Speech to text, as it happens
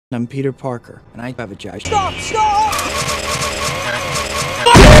I'm Peter Parker, and I have a job. Stop! Stop!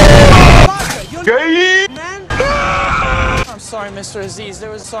 Gay! Man! I'm sorry, Mr. Aziz. There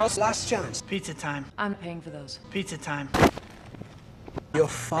was sauce. Last chance. Pizza time. I'm paying for those. Pizza time. You're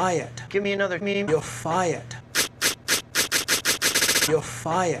fired. Give me another meme. You're fired. You're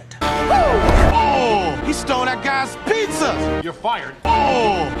fired. Oh! He stole that guy's pizza! You're fired.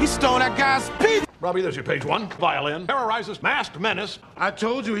 Oh! He stole that guy's pizza! Robbie, there's your page one. Violin. Terrorizes masked menace. I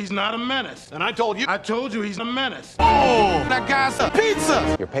told you he's not a menace. And I told you. I told you he's a menace. Oh! That guy's a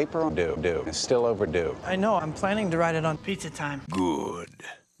pizza! Your paper due is still overdue. I know. I'm planning to write it on pizza time. Good.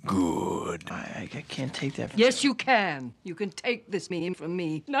 Good. I can't take that. Yes, you can. You can take this meme from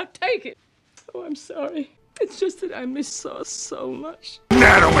me. Now take it. Oh, I'm sorry. It's just that I miss sauce so much.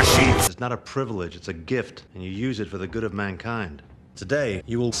 Nanomachines! It's not a privilege, it's a gift, and you use it for the good of mankind. Today,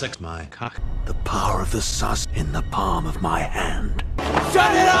 you will sex my cock. The power of the sauce in the palm of my hand.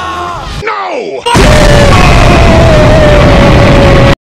 Shut it up!